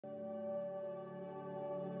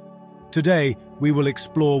Today, we will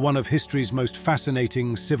explore one of history's most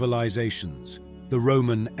fascinating civilizations, the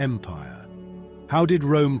Roman Empire. How did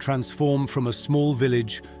Rome transform from a small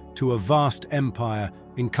village to a vast empire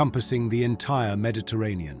encompassing the entire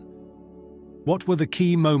Mediterranean? What were the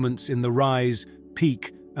key moments in the rise,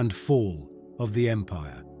 peak, and fall of the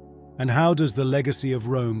empire? And how does the legacy of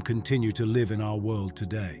Rome continue to live in our world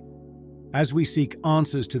today? As we seek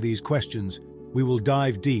answers to these questions, we will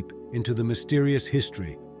dive deep into the mysterious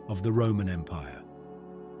history of the Roman Empire.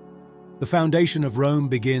 The foundation of Rome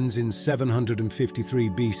begins in 753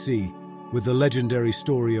 BC with the legendary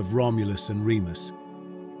story of Romulus and Remus.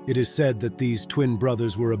 It is said that these twin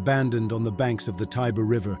brothers were abandoned on the banks of the Tiber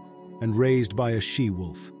River and raised by a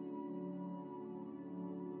she-wolf.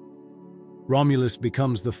 Romulus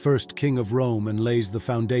becomes the first king of Rome and lays the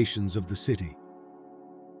foundations of the city.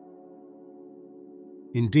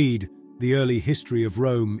 Indeed, the early history of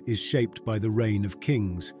Rome is shaped by the reign of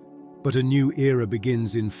kings, but a new era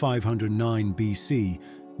begins in 509 BC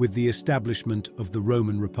with the establishment of the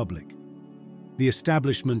Roman Republic. The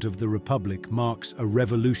establishment of the Republic marks a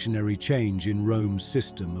revolutionary change in Rome's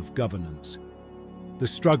system of governance. The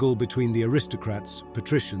struggle between the aristocrats,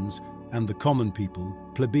 patricians, and the common people,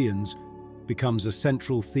 plebeians, becomes a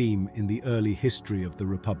central theme in the early history of the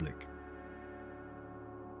Republic.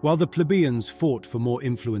 While the plebeians fought for more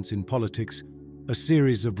influence in politics, a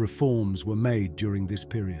series of reforms were made during this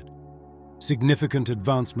period. Significant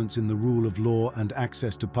advancements in the rule of law and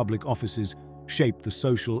access to public offices shaped the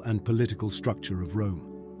social and political structure of Rome.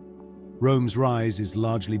 Rome's rise is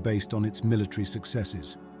largely based on its military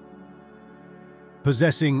successes.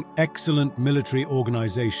 Possessing excellent military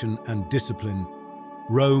organization and discipline,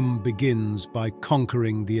 Rome begins by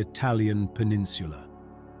conquering the Italian Peninsula.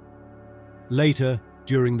 Later,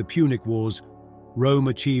 during the Punic Wars, Rome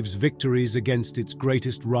achieves victories against its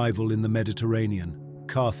greatest rival in the Mediterranean,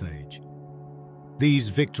 Carthage. These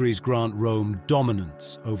victories grant Rome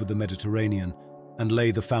dominance over the Mediterranean and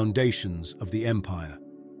lay the foundations of the empire.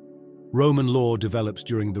 Roman law develops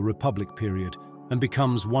during the Republic period and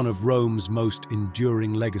becomes one of Rome's most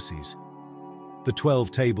enduring legacies. The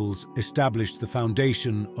 12 Tables established the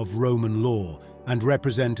foundation of Roman law and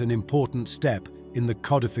represent an important step in the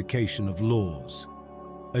codification of laws.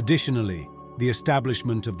 Additionally, the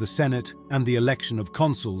establishment of the Senate and the election of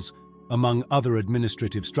consuls, among other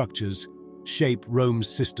administrative structures, shape Rome's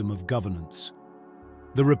system of governance.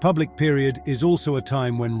 The Republic period is also a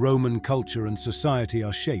time when Roman culture and society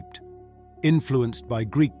are shaped. Influenced by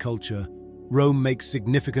Greek culture, Rome makes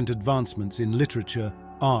significant advancements in literature,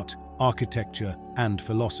 art, architecture, and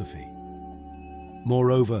philosophy.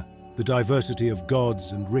 Moreover, the diversity of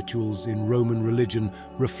gods and rituals in Roman religion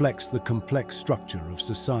reflects the complex structure of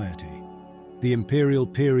society. The imperial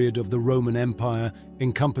period of the Roman Empire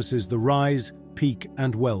encompasses the rise, peak,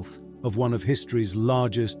 and wealth of one of history's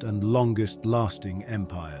largest and longest-lasting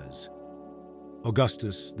empires.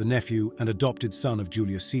 Augustus, the nephew and adopted son of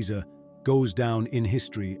Julius Caesar, goes down in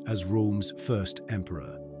history as Rome's first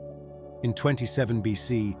emperor. In 27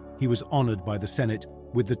 BC, he was honored by the Senate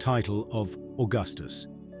with the title of Augustus.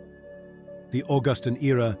 The Augustan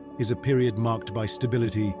era is a period marked by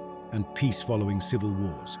stability and peace following civil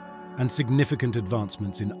wars, and significant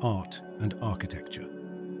advancements in art and architecture.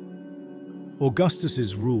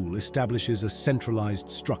 Augustus's rule establishes a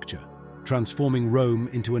centralized structure, transforming Rome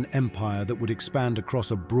into an empire that would expand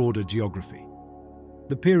across a broader geography.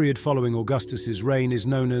 The period following Augustus's reign is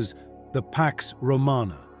known as the Pax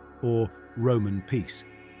Romana, or Roman peace,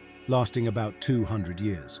 lasting about 200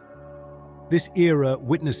 years. This era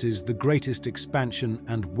witnesses the greatest expansion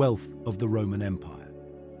and wealth of the Roman Empire.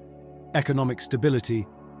 Economic stability,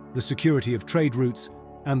 the security of trade routes,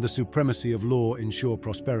 and the supremacy of law ensure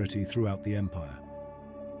prosperity throughout the empire.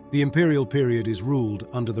 The imperial period is ruled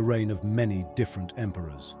under the reign of many different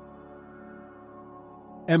emperors.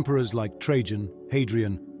 Emperors like Trajan,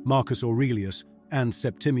 Hadrian, Marcus Aurelius, and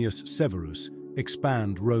Septimius Severus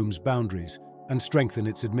expand Rome's boundaries and strengthen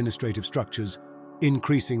its administrative structures,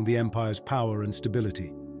 increasing the empire's power and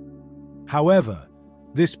stability. However,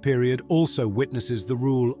 this period also witnesses the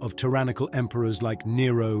rule of tyrannical emperors like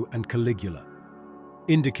Nero and Caligula,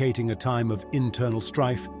 indicating a time of internal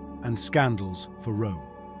strife and scandals for Rome.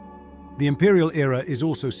 The imperial era is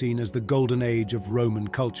also seen as the golden age of Roman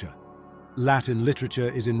culture. Latin literature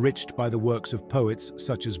is enriched by the works of poets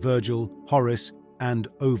such as Virgil, Horace, and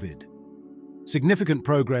Ovid. Significant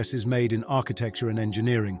progress is made in architecture and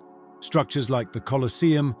engineering. Structures like the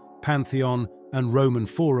Colosseum, Pantheon, and Roman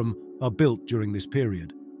Forum are built during this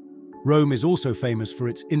period. Rome is also famous for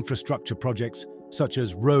its infrastructure projects such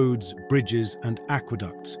as roads, bridges, and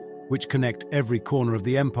aqueducts, which connect every corner of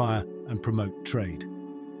the empire and promote trade.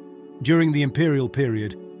 During the imperial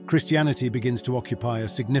period, Christianity begins to occupy a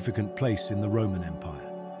significant place in the Roman Empire.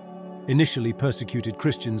 Initially, persecuted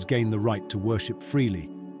Christians gain the right to worship freely,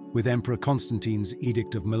 with Emperor Constantine's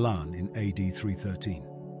Edict of Milan in AD 313.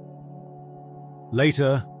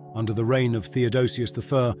 Later, under the reign of Theodosius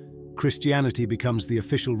I, Christianity becomes the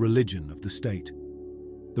official religion of the state.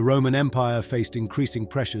 The Roman Empire faced increasing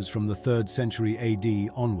pressures from the 3rd century AD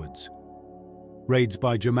onwards. Raids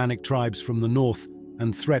by Germanic tribes from the north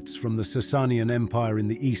and threats from the Sasanian Empire in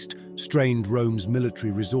the east strained Rome's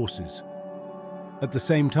military resources. At the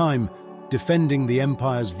same time, defending the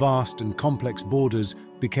empire's vast and complex borders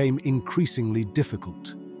became increasingly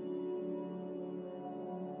difficult.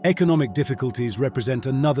 Economic difficulties represent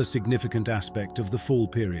another significant aspect of the fall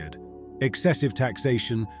period. Excessive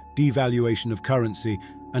taxation, devaluation of currency,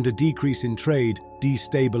 and a decrease in trade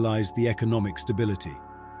destabilized the economic stability.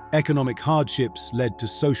 Economic hardships led to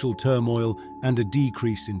social turmoil and a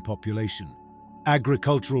decrease in population.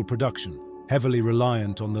 Agricultural production, heavily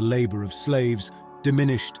reliant on the labor of slaves,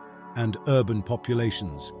 diminished, and urban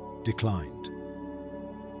populations declined.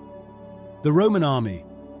 The Roman army,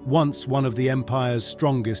 once one of the empire's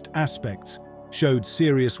strongest aspects, showed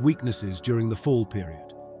serious weaknesses during the fall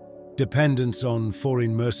period. Dependence on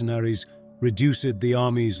foreign mercenaries reduced the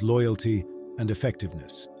army's loyalty and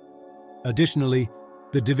effectiveness. Additionally,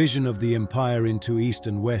 the division of the empire into east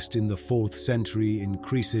and west in the 4th century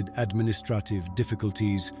increased administrative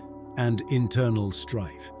difficulties and internal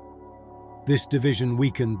strife. This division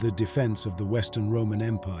weakened the defense of the Western Roman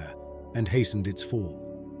Empire and hastened its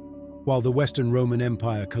fall. While the Western Roman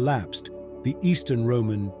Empire collapsed, the Eastern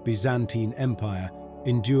Roman Byzantine Empire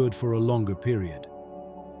endured for a longer period.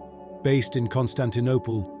 Based in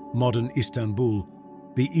Constantinople, modern Istanbul,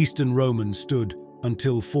 the Eastern Roman stood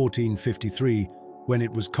until 1453, when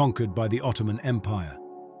it was conquered by the Ottoman Empire.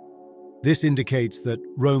 This indicates that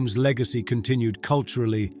Rome's legacy continued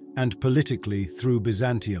culturally and politically through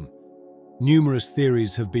Byzantium. Numerous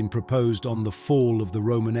theories have been proposed on the fall of the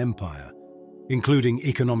Roman Empire, including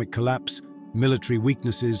economic collapse, military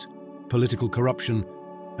weaknesses, political corruption,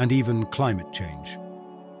 and even climate change.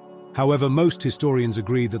 However, most historians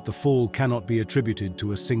agree that the fall cannot be attributed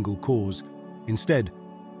to a single cause. Instead,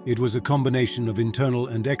 it was a combination of internal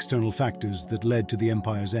and external factors that led to the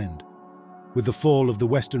empire's end. With the fall of the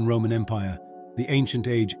Western Roman Empire, the Ancient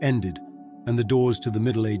Age ended, and the doors to the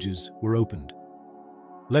Middle Ages were opened.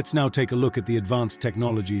 Let's now take a look at the advanced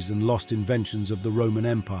technologies and lost inventions of the Roman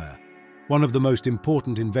Empire. One of the most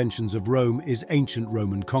important inventions of Rome is ancient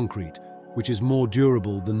Roman concrete, which is more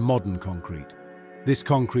durable than modern concrete. This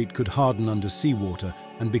concrete could harden under seawater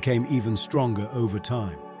and became even stronger over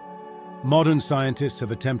time. Modern scientists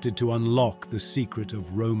have attempted to unlock the secret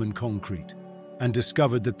of Roman concrete and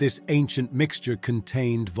discovered that this ancient mixture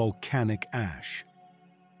contained volcanic ash.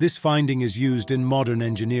 This finding is used in modern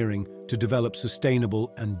engineering to develop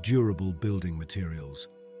sustainable and durable building materials.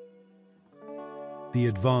 The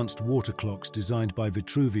advanced water clocks designed by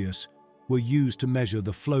Vitruvius were used to measure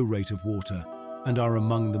the flow rate of water and are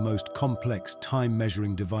among the most complex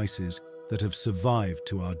time-measuring devices that have survived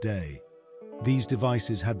to our day. These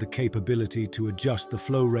devices had the capability to adjust the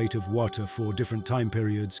flow rate of water for different time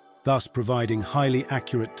periods, thus providing highly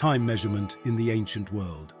accurate time measurement in the ancient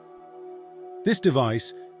world. This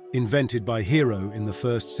device, invented by Nero in the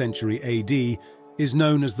 1st century AD, is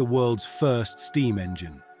known as the world's first steam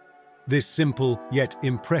engine. This simple yet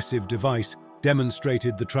impressive device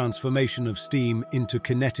demonstrated the transformation of steam into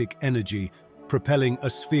kinetic energy, propelling a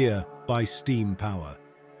sphere by steam power.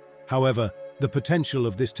 However, the potential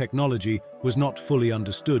of this technology was not fully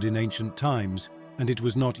understood in ancient times, and it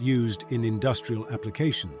was not used in industrial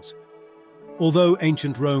applications. Although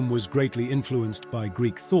ancient Rome was greatly influenced by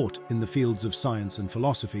Greek thought in the fields of science and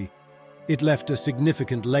philosophy, it left a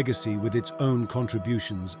significant legacy with its own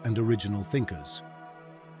contributions and original thinkers.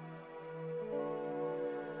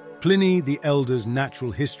 Pliny the Elder's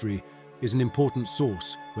Natural History is an important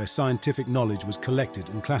source where scientific knowledge was collected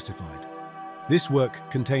and classified. This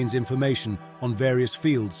work contains information on various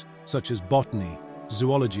fields such as botany,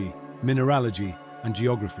 zoology, mineralogy, and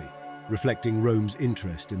geography, reflecting Rome's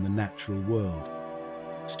interest in the natural world.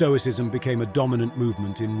 Stoicism became a dominant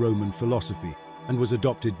movement in Roman philosophy and was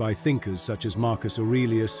adopted by thinkers such as Marcus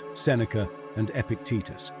Aurelius, Seneca, and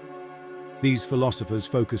Epictetus. These philosophers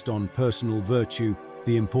focused on personal virtue,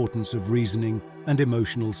 the importance of reasoning, and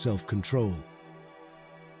emotional self-control.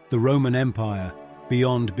 The Roman Empire,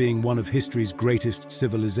 beyond being one of history's greatest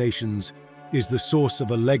civilizations, is the source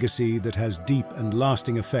of a legacy that has deep and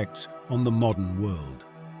lasting effects on the modern world.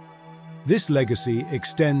 This legacy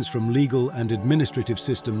extends from legal and administrative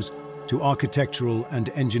systems to architectural and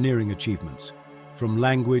engineering achievements. from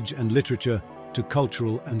language and literature to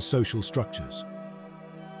cultural and social structures.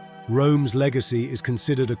 Rome's legacy is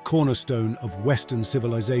considered a cornerstone of Western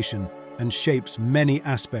civilization and shapes many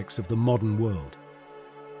aspects of the modern world.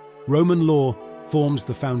 Roman law forms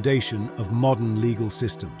the foundation of modern legal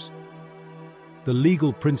systems. The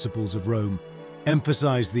legal principles of Rome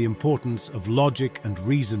emphasize the importance of logic and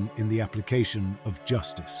reason in the application of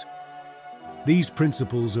justice. These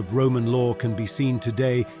principles of Roman law can be seen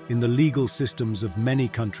today in the legal systems of many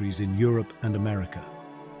countries in Europe and America.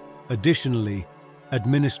 Additionally,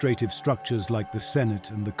 administrative structures like the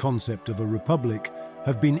Senate and the concept of a republic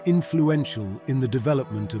have been influential in the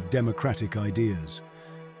development of democratic ideas.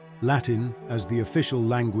 Latin, as the official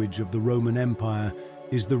language of the Roman Empire,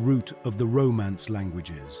 is the root of the Romance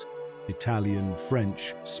languages: Italian,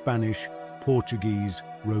 French, Spanish, Portuguese,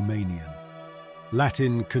 Romanian.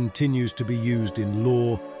 Latin continues to be used in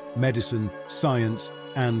law, medicine, science,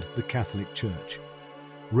 and the Catholic Church.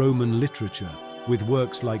 Roman literature, with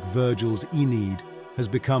works like Virgil's Aeneid, has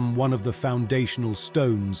become one of the foundational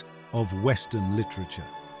stones of Western literature.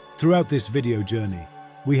 Throughout this video journey,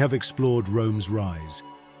 we have explored Rome's rise,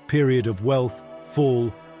 period of wealth,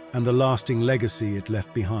 fall, and the lasting legacy it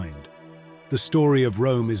left behind. The story of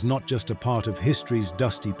Rome is not just a part of history's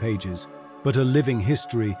dusty pages, but a living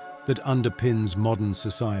history that underpins modern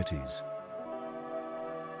societies.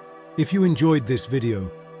 If you enjoyed this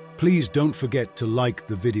video, please don't forget to like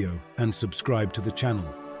the video and subscribe to the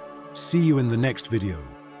channel. See you in the next video.